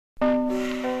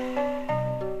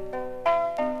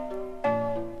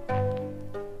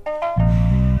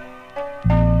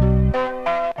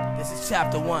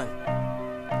chapter 1.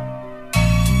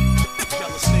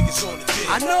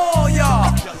 I know all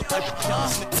y'all.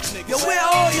 Yo, where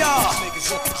all y'all?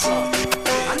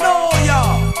 I know all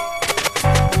y'all.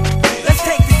 Let's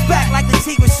take this back like the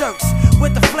Tigre shirts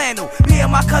with the flannel. Me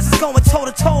and my cousins going toe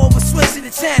to toe over switching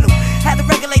the channel. Had to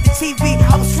regulate the TV.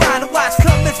 I was trying to watch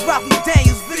Cummins, Rock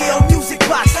McDaniels, video music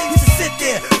box. I used to sit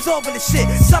there absorbing the shit,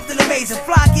 something amazing.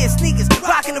 Fly gear, sneakers,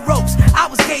 rocking the ropes. I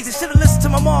was gazing, should've listened to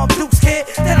my mom, Duke's kid.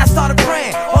 Then I started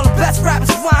praying. All the best rappers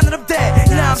winding up dead.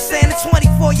 You know what I'm saying? In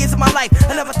 24 years of my life,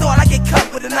 I never thought I'd get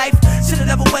cut with a knife. Should've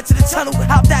never went to the tunnel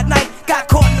out that night. Got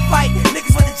caught in the fight.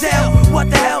 Niggas went to jail. What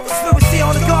the hell? Conspiracy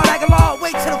on the guard, Agallah.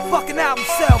 Wait till the fucking album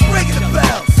sell. Ringing the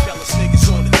bells.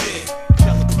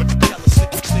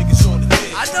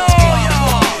 I know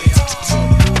y'all.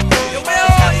 Yo, where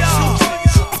are y'all?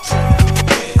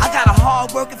 I got a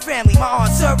hard-working family. My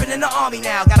aunt serving in the army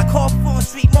now. Got a call for a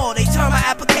street mall. They turned my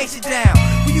application down.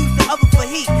 We use the oven for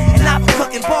heat and not for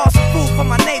cooking. Bars of food for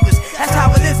my neighbors. That's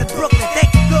how it is in Brooklyn. They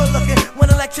good looking. When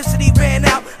electricity ran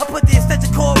out, I put the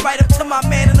extension cord right up to my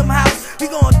man in them house. We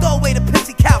gon' throw away the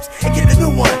pissy couch and get a new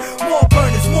one. More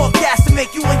burners, more gas to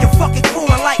make you and your fucking crew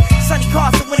unlike Sonny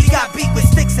Carson when he got beat with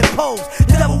sticks and poles.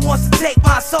 The devil wants to take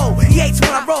my soul. He hates when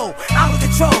I roll. I'm in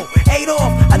control. 8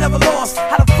 off. I never lost.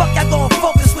 How the fuck y'all gon'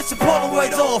 focus with your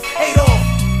Polaroids off? 8 off.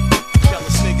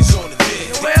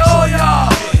 Where all y'all?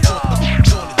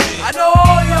 I know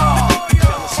all y'all.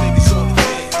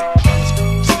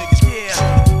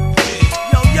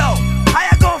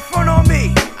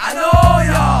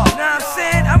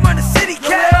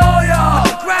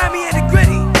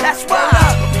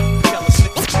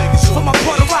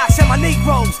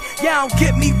 Yeah, don't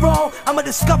get me wrong, I'ma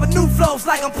discover new flows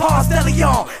like I'm Ponce de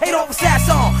Leon. Ain't over sass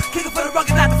on, kicking for the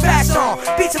rugged, not the fast on.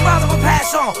 Beats and rhymes, I'ma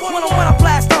pass on, one-on-one I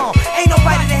blast on. Ain't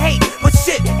nobody to hate, but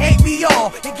shit ain't me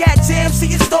all. You got jams to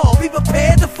your stall, be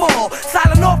prepared to fall.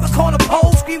 Silent off the corner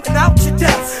pole, screaming out your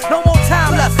death. No more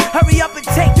time left, hurry up and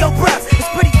take your breath. It's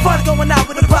pretty fun going out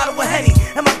with a bottle of Henny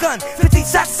and my gun. 15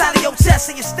 shots out of your chest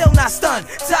and you're still not stunned.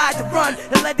 Tired to run,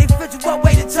 and let they fit you up,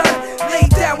 way to turn. Lay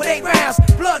down with 8 rounds,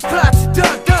 blood clots, you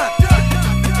done.